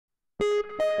Hi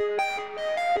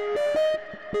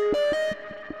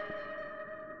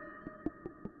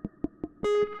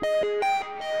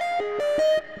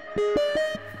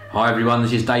everyone,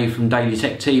 this is Dave from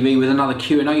DailyTechTV with another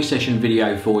Q&A session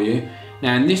video for you.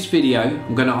 Now in this video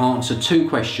I'm going to answer two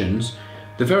questions.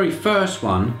 The very first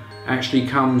one actually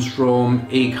comes from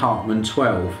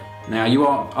eCartman12. Now you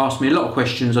asked me a lot of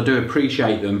questions, I do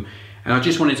appreciate them, and I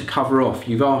just wanted to cover off.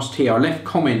 You've asked here, I left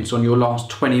comments on your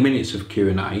last 20 minutes of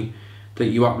Q&A that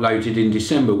you uploaded in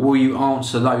December. Will you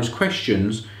answer those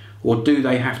questions or do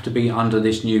they have to be under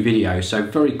this new video? So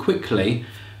very quickly,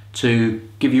 to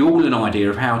give you all an idea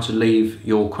of how to leave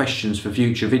your questions for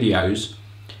future videos,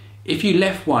 if you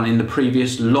left one in the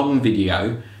previous long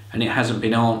video and it hasn't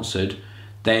been answered,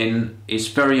 then it's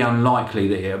very unlikely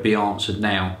that it'll be answered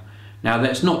now. Now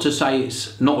that's not to say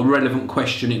it's not a relevant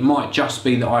question, it might just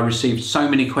be that I received so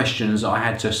many questions that I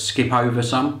had to skip over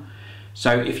some.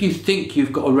 So if you think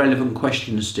you've got a relevant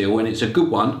question still and it's a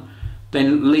good one,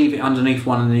 then leave it underneath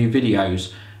one of the new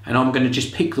videos and I'm going to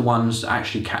just pick the ones that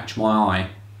actually catch my eye.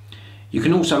 You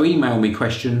can also email me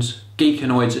questions,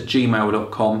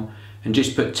 geekanoids@gmail.com, and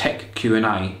just put Tech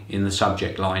Q&A in the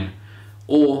subject line.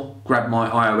 Or grab my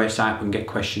iOS app and get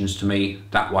questions to me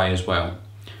that way as well.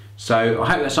 So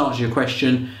I hope that's answered your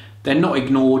question. They're not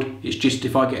ignored, it's just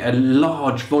if I get a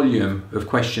large volume of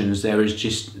questions, there is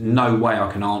just no way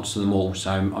I can answer them all. So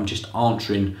I'm just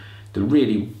answering the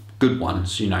really good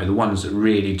ones, you know, the ones that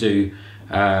really do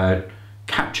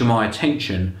capture my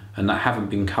attention and that haven't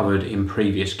been covered in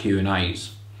previous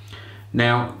Q&As.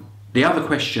 Now, the other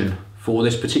question for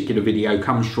this particular video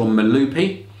comes from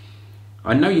Malupi.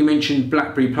 I know you mentioned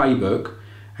Blackberry Playbook,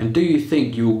 and do you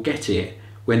think you will get it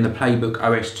when the Playbook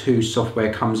OS 2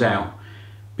 software comes out?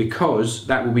 Because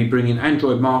that will be bringing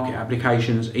Android Market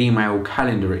applications, email,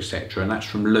 calendar, etc. And that's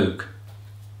from Luke.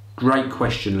 Great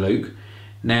question, Luke.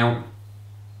 Now,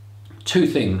 two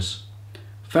things.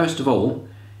 First of all,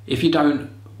 if you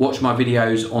don't watch my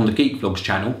videos on the Geek Vlogs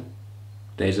channel,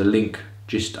 there's a link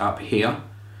just up here,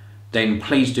 then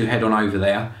please do head on over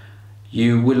there.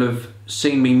 You will have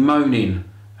seen me moaning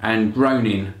and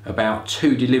groaning about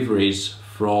 2 deliveries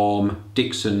from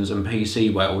Dixon's and PC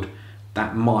World.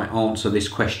 That might answer this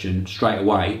question straight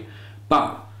away,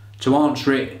 but to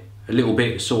answer it a little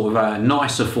bit sort of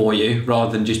nicer for you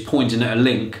rather than just pointing at a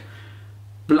link,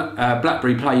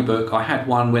 Blackberry Playbook, I had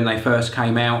one when they first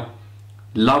came out,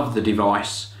 loved the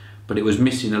device, but it was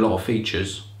missing a lot of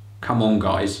features. Come on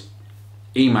guys,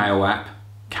 email app,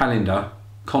 calendar,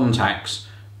 contacts,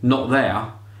 not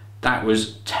there. That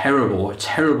was terrible, a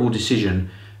terrible decision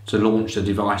to launch the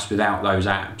device without those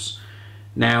apps.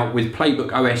 Now with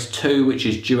Playbook OS 2, which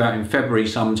is due out in February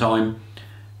sometime,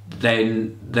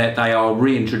 then they are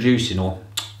reintroducing, or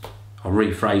I'll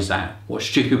rephrase that, what a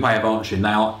stupid way of answering, they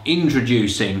are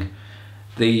introducing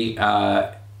the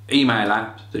email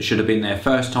app that should have been there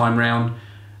first time round,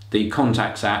 the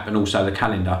contacts app and also the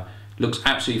calendar. Looks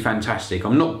absolutely fantastic.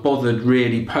 I'm not bothered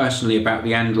really personally about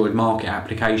the Android Market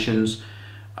applications.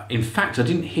 In fact, I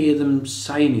didn't hear them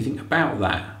say anything about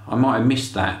that. I might have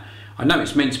missed that. I know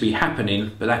it's meant to be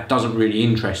happening, but that doesn't really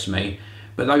interest me.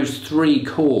 But those 3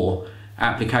 core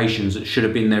applications that should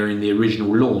have been there in the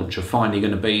original launch are finally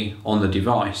going to be on the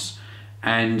device.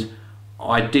 And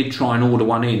I did try and order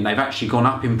one in. They've actually gone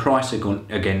up in price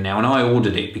again now, and I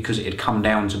ordered it because it had come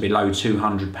down to below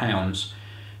 £200.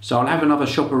 So I'll have another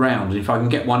shop around, and if I can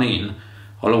get one in,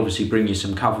 I'll obviously bring you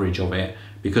some coverage of it,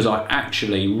 because I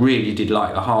actually really did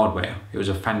like the hardware. It was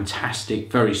a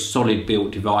fantastic, very solid built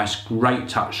device, great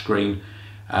touchscreen,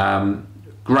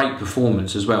 great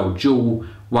performance as well, dual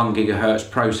 1 GHz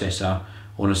processor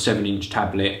on a 7-inch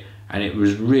tablet, and it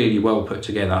was really well put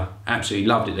together. Absolutely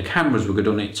loved it. The cameras were good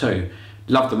on it too.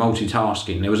 Loved the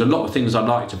multitasking. There was a lot of things I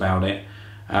liked about it,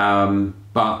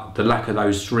 but the lack of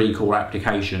those 3 core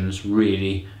applications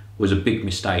really was a big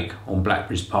mistake on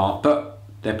BlackBerry's part, but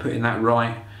they're putting that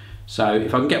right. So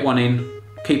if I can get one in,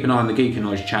 keep an eye on the Geek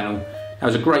Noise channel. That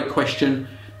was a great question.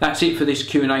 That's it for this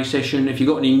Q&A session. If you've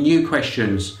got any new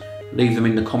questions, leave them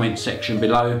in the comments section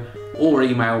below, or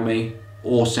email me,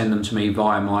 or send them to me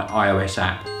via my iOS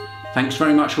app. Thanks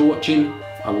very much for watching.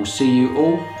 I will see you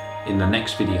all in the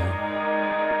next video.